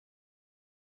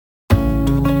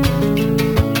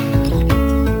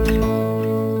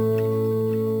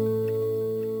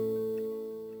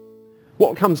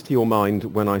What comes to your mind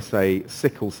when I say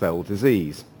sickle cell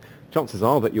disease? Chances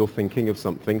are that you're thinking of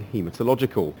something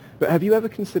hematological. But have you ever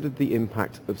considered the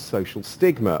impact of social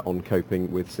stigma on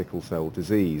coping with sickle cell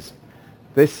disease?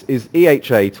 This is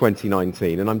EHA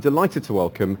 2019, and I'm delighted to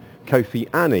welcome Kofi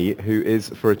Anie, who is,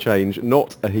 for a change,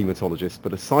 not a hematologist,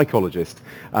 but a psychologist,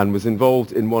 and was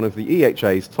involved in one of the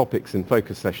EHA's topics and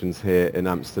focus sessions here in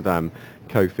Amsterdam.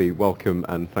 Kofi, welcome,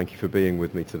 and thank you for being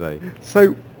with me today.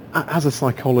 So, as a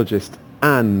psychologist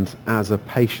and as a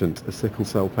patient, a sickle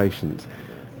cell patient,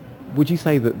 would you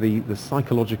say that the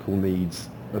psychological needs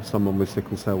of someone with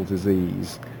sickle cell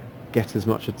disease get as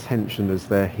much attention as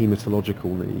their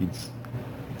hematological needs?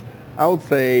 I would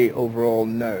say overall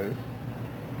no,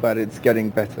 but it's getting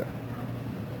better.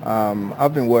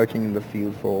 I've been working in the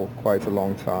field for quite a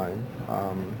long time,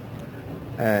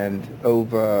 and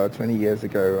over 20 years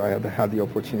ago I had the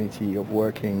opportunity of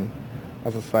working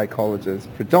as a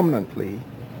psychologist predominantly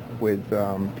with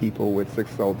people with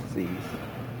sickle cell disease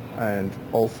and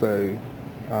also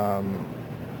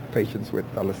patients with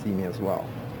thalassemia as well.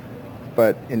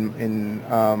 But in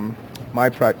my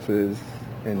practice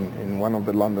in one of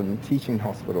the London teaching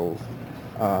hospitals,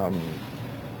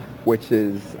 which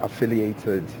is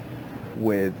affiliated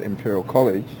with Imperial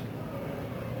College,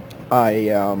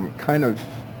 I kind of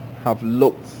have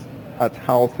looked at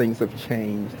how things have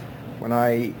changed. When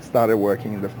I started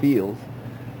working in the field,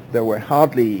 there were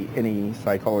hardly any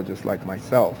psychologists like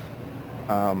myself.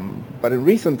 But in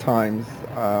recent times,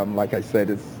 like I said,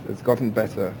 it's gotten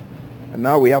better. And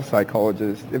now we have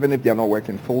psychologists, even if they're not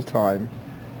working full-time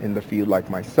in the field like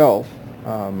myself,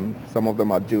 some of them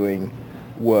are doing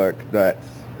work that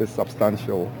is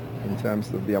substantial in terms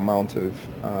of the amount of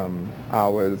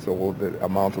hours or the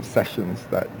amount of sessions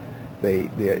that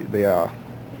they are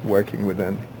working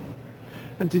within.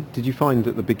 And did you find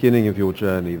at the beginning of your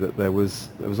journey that there was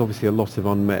obviously a lot of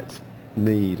unmet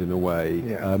need in a way?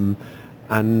 Yeah.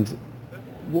 And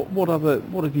what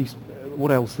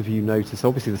else have you noticed?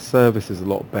 Obviously the service is a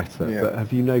lot better, Yeah. but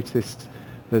have you noticed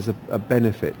there's a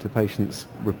benefit to patients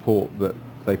report that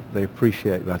they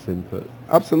appreciate that input?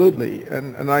 Absolutely.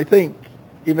 And I think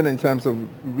even in terms of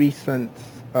recent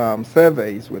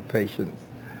surveys with patients,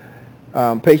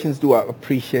 patients do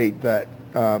appreciate that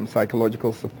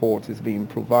psychological support is being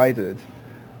provided,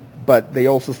 but they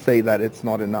also say that it's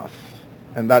not enough.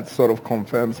 And that sort of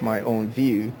confirms my own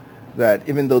view that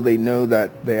even though they know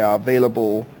that there are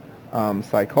available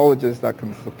psychologists that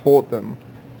can support them,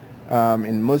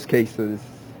 in most cases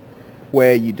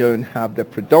where you don't have the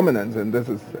predominance, and this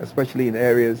is especially in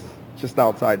areas just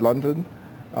outside London,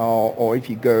 or if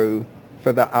you go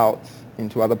further out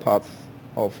into other parts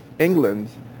of England,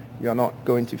 you're not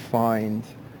going to find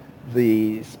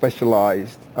the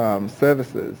specialized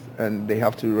services, and they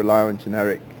have to rely on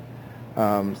generic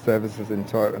services in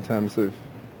terms of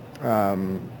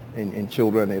in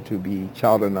children it will be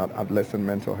child and adolescent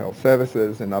mental health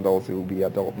services, in adults it will be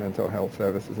adult mental health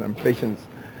services, and patients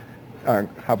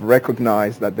have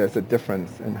recognized that there's a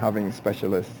difference in having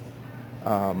specialists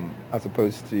as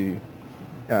opposed to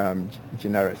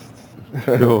generists.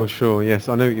 Sure, yes,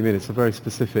 I know what you mean. It's a very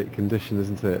specific condition,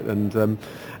 isn't it?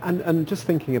 And just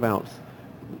thinking about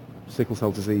sickle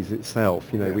cell disease itself,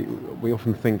 you know, Yeah. we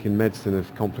often think in medicine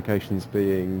of complications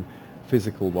being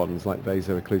physical ones like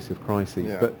vaso-occlusive crises,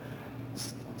 Yeah. but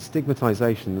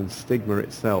stigmatization and stigma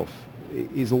itself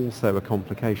is also a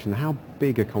complication. How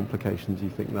big a complication do you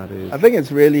think that is? I think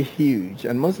it's really huge,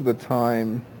 and most of the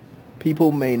time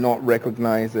people may not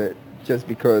recognize it just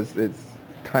because it's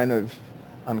kind of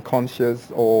unconscious,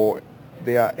 or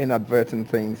they are inadvertent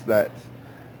things that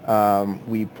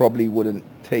we probably wouldn't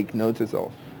take notice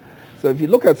of. So if you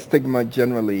look at stigma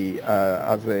generally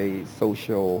as a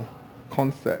social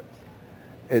concept,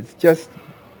 it's just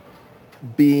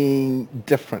being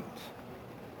different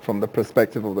from the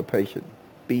perspective of the patient,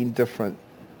 being different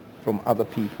from other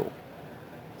people.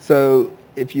 So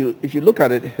if you look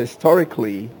at it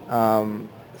historically,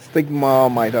 stigma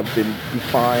might have been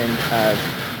defined as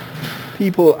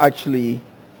people actually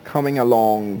coming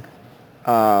along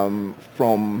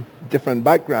from different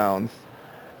backgrounds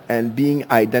and being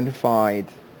identified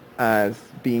as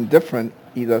being different,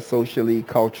 either socially,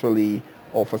 culturally,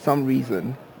 or for some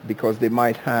reason, because they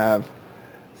might have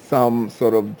some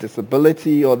sort of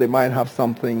disability, or they might have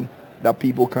something that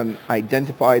people can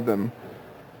identify them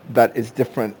that is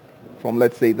different from,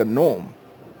 let's say, the norm.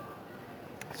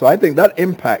 So I think that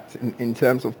impact in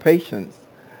terms of patients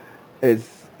is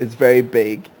very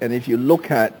big. And if you look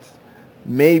at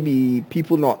maybe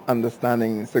people not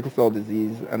understanding sickle cell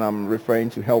disease, and I'm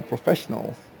referring to health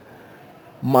professionals,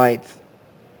 might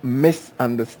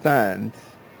misunderstand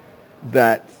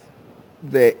that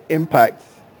the impact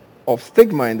of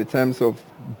stigma in the terms of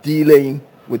dealing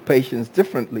with patients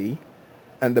differently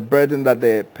and the burden that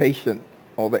the patient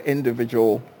or the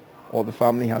individual or the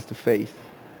family has to face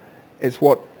is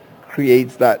what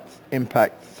creates that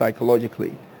impact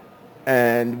psychologically.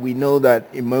 And we know that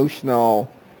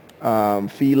emotional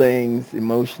feelings,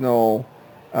 emotional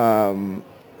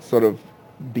sort of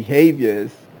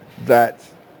behaviors that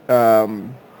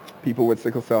people with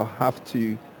sickle cell have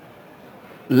to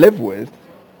live with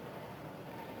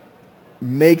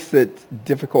makes it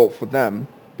difficult for them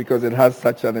because it has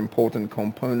such an important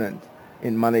component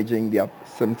in managing their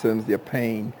symptoms, their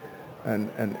pain,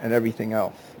 and everything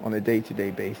else on a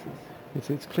day-to-day basis.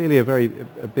 It's clearly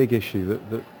a big issue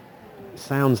that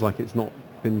sounds like it's not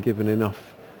been given enough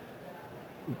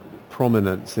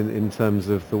prominence in terms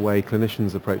of the way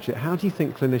clinicians approach it. How do you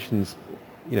think clinicians,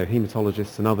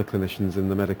 hematologists and other clinicians in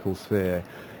the medical sphere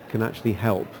can actually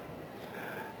help?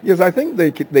 Yes, I think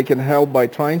they can help by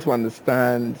trying to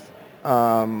understand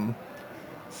some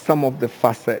of the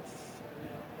facets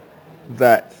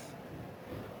that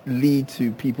lead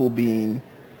to people being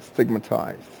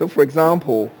stigmatized. So, for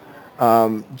example,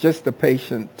 just the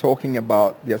patient talking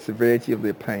about the severity of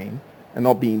their pain and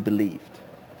not being believed.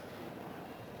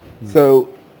 So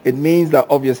it means that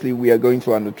obviously we are going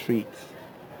to undertreat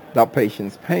that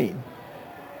patient's pain,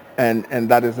 and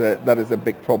that is a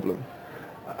big problem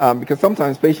because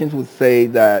sometimes patients would say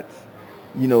that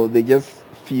they just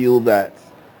feel that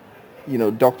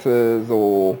doctors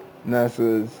or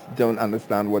nurses don't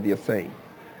understand what they're saying.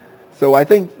 So I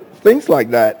think things like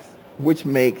that, which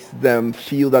makes them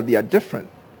feel that they are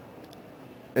different,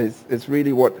 is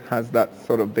really what has that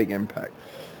sort of big impact.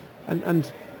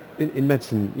 And in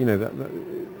medicine,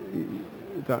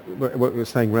 that what you're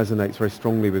saying resonates very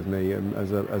strongly with me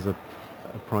as a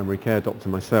primary care doctor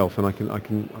myself, and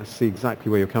I see exactly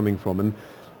where you're coming from.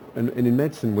 And in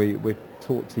medicine, we're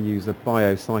taught to use a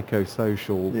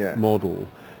biopsychosocial model,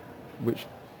 which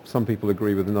some people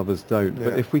agree with and others don't.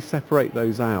 But if we separate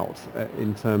those out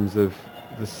in terms of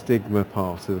the stigma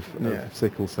part of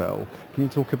sickle cell, can you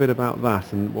talk a bit about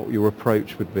that and what your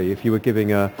approach would be if you were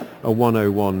giving a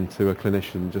 101 to a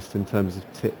clinician just in terms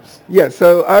of tips? Yeah,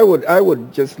 so I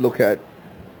would just look at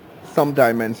some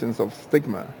dimensions of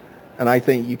stigma, and I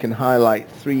think you can highlight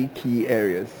three key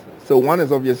areas. So one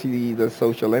is obviously the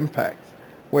social impact,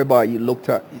 whereby you look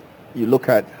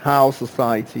at how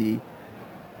society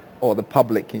or the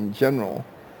public in general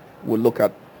will look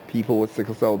at people with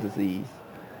sickle cell disease.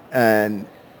 And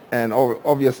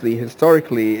obviously,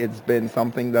 historically, it's been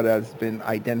something that has been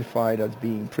identified as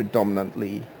being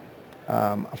predominantly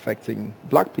affecting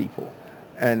black people.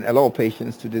 And a lot of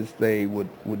patients to this day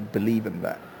would believe in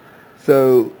that.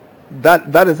 So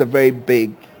that is a very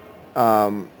big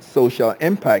social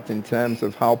impact in terms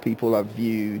of how people are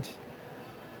viewed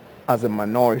as a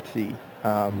minority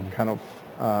kind of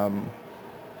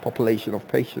population of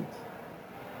patients.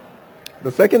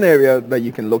 The second area that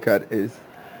you can look at is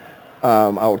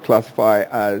I would classify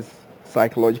as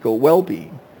psychological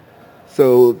well-being.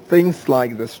 So things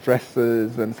like the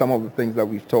stresses and some of the things that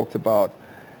we've talked about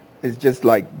is just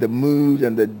like the mood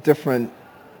and the different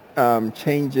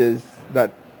changes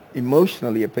that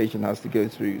emotionally a patient has to go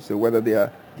through. So whether they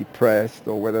are depressed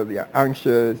or whether they are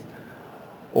anxious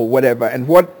or whatever, and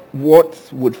what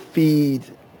would feed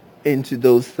into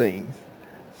those things.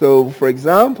 So for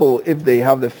example, if they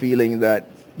have the feeling that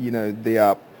there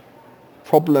are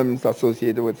problems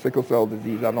associated with sickle cell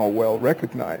disease are not well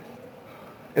recognized,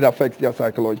 it affects their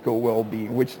psychological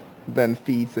well-being, which then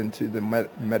feeds into the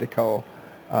medical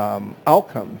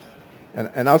outcomes.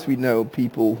 And as we know,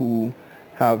 people who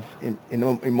have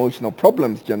emotional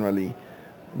problems generally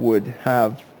would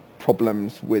have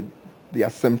problems with their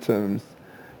symptoms,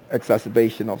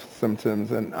 exacerbation of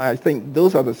symptoms, and I think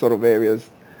those are the sort of areas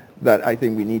that I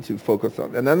think we need to focus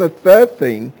on. And then the third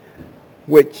thing,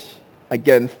 which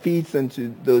again feeds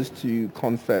into those two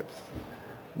concepts,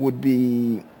 would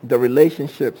be the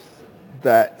relationships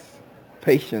that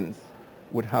patients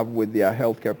would have with their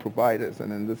healthcare providers.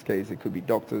 And in this case, it could be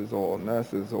doctors or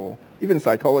nurses or even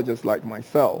psychologists like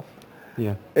myself.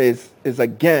 Is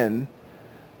again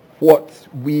what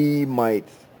we might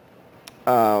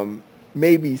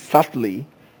maybe subtly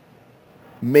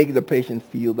make the patient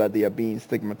feel that they are being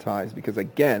stigmatized because,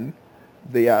 again,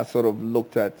 they are sort of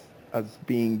looked at as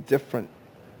being different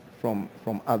from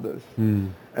others.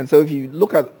 And so if you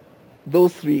look at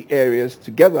those three areas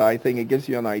together, I think it gives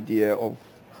you an idea of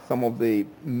some of the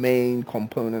main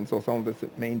components or some of the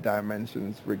main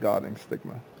dimensions regarding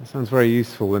stigma. That sounds very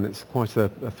useful, and it's quite a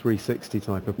 360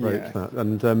 type approach. Yes.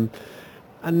 That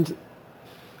and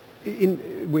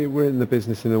We're in the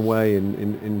business in a way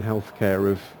in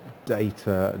healthcare of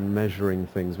data and measuring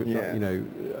things, which Yeah.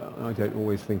 I don't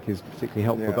always think is particularly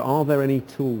helpful. Yeah. But are there any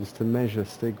tools to measure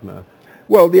stigma?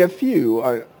 Well, there are few,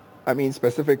 I mean,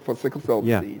 specific for sickle cell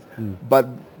Yeah. disease, but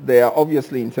there are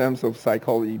obviously, in terms of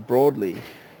psychology broadly,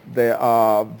 there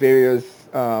are various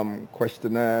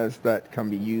questionnaires that can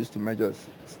be used to measure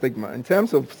stigma. In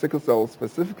terms of sickle cell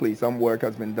specifically, some work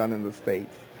has been done in the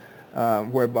States,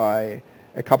 whereby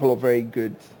a couple of very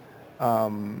good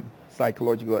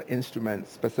psychological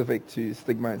instruments specific to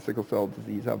stigma and sickle cell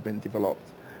disease have been developed.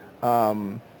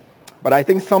 But I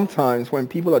think sometimes when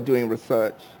people are doing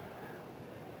research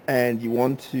and you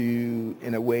want to,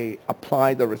 in a way,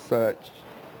 apply the research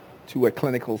to a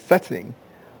clinical setting,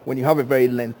 when you have a very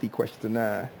lengthy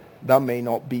questionnaire, that may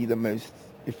not be the most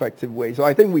effective way. So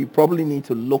I think we probably need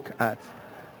to look at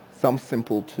some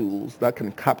simple tools that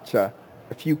can capture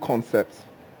a few concepts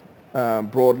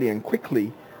broadly and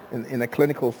quickly in a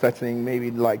clinical setting,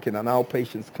 maybe like in an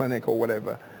outpatient's clinic or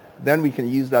whatever. Then we can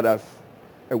use that as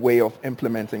a way of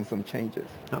implementing some changes.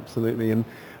 Absolutely. And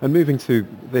moving to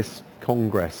this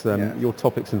Congress, Yes. your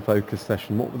topics and focus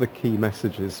session, what were the key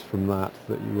messages from that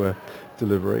you were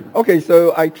delivering? Okay,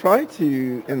 so I tried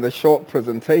to, in the short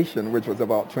presentation, which was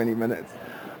about 20 minutes,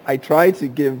 I tried to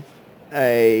give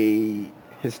a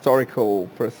historical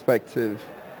perspective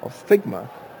of stigma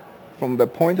from the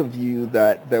point of view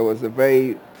that there was a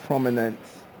very prominent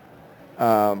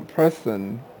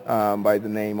person by the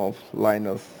name of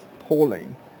Linus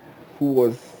Pauling, who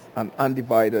was an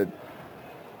undivided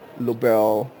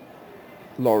Nobel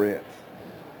laureate,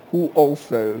 who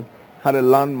also had a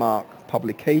landmark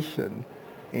publication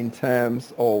in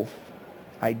terms of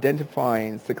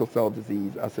identifying sickle cell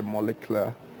disease as a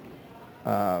molecular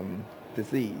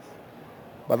disease.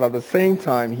 But at the same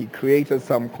time, he created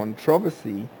some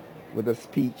controversy with a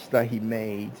speech that he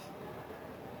made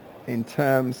in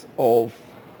terms of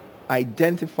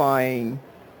identifying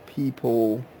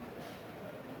people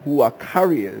who are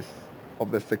carriers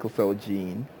of the sickle cell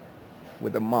gene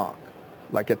with a mark,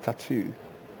 like a tattoo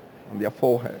on their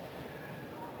forehead.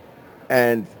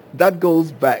 And that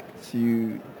goes back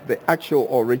to the actual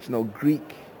original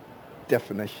Greek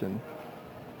definition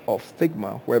of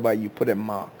stigma, whereby you put a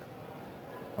mark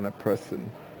on a person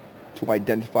to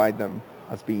identify them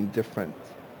as being different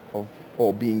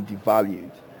or being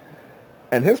devalued.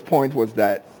 And his point was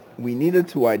that we needed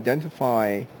to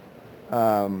identify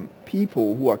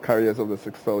people who are carriers of the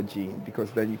sickle cell gene,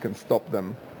 because then you can stop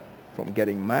them from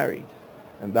getting married,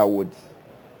 and that would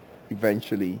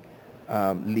eventually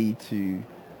lead to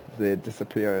the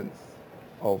disappearance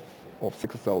of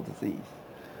sickle cell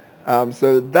disease.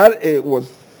 So that it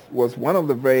was one of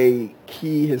the very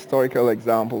key historical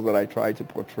examples that I tried to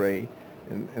portray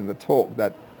in the talk,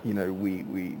 that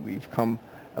we've come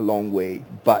a long way,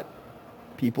 but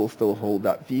people still hold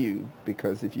that view,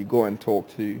 because if you go and talk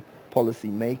to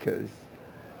policymakers,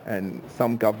 and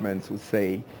some governments would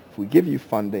say, if we give you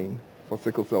funding for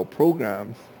sickle cell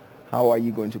programs, how are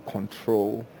you going to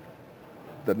control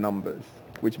the numbers?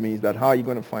 Which means that how are you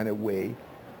going to find a way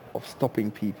of stopping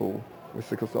people with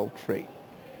sickle cell trait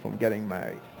from getting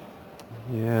married?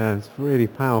 Yeah, it's really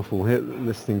powerful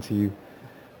listening to you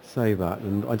say that,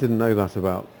 and I didn't know that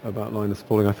about Linus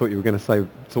Pauling. I thought you were going to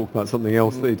talk about something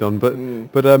else that he'd done, but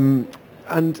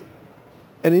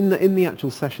in the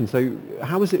actual session, so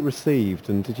how was it received,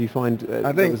 and did you find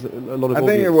there was a lot of I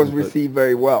think it was input? received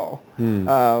very well.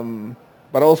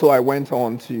 But also I went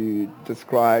on to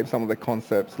describe some of the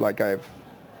concepts like I've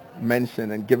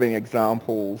mentioned, and giving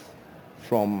examples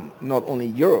from not only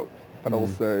Europe but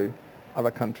also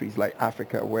other countries like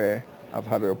Africa, where I've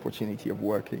had the opportunity of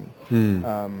working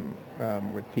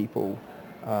with people,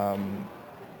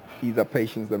 either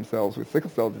patients themselves with sickle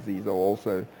cell disease, or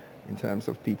also in terms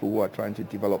of people who are trying to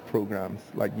develop programs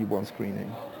like newborn screening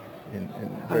in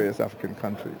various African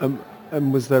countries.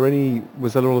 And was there a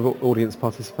lot of audience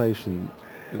participation?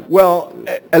 Well,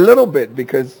 a little bit,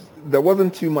 because there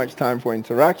wasn't too much time for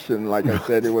interaction. Like I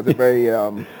said, it was a very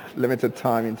limited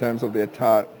time in terms of the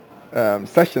entire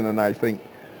session, and I think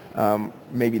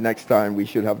maybe next time we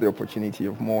should have the opportunity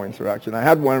of more interaction. I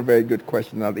had one very good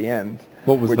question at the end,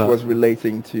 which was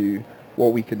relating to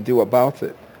what we can do about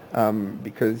it,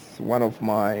 because one of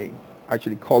my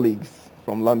colleagues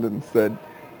from London said,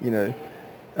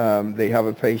 they have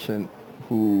a patient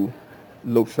who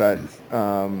looks at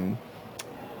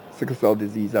sickle cell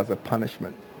disease as a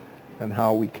punishment, and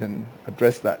how we can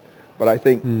address that. But I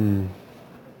think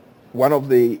one of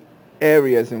the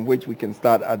areas in which we can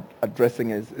start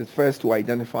addressing is first to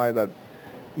identify that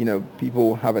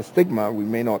people have a stigma. We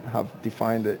may not have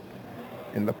defined it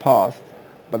in the past,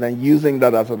 but then using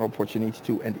that as an opportunity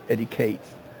to educate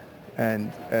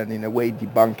and in a way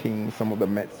debunking some of the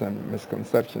myths and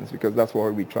misconceptions, because that's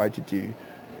what we try to do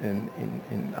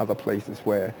in other places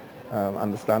where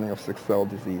understanding of sickle cell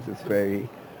disease is very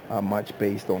much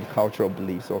based on cultural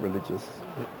beliefs or religious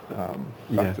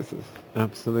practices. Yeah,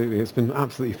 absolutely. It's been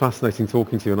absolutely fascinating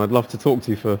talking to you, and I'd love to talk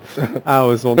to you for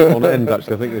hours on end,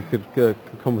 actually. I think the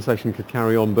conversation could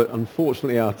carry on, but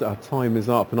unfortunately our time is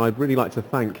up, and I'd really like to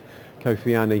thank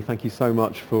Kofi Anie. Thank you so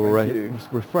much for a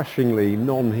refreshingly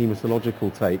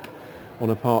non-hematological take on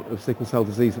a part of sickle cell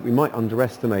disease that we might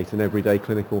underestimate in everyday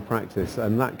clinical practice,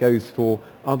 and that goes for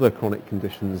other chronic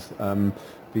conditions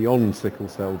beyond sickle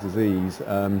cell disease.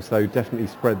 So definitely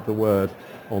spread the word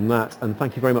on that, and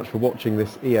thank you very much for watching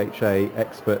this EHA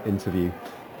expert interview.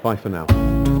 Bye for now.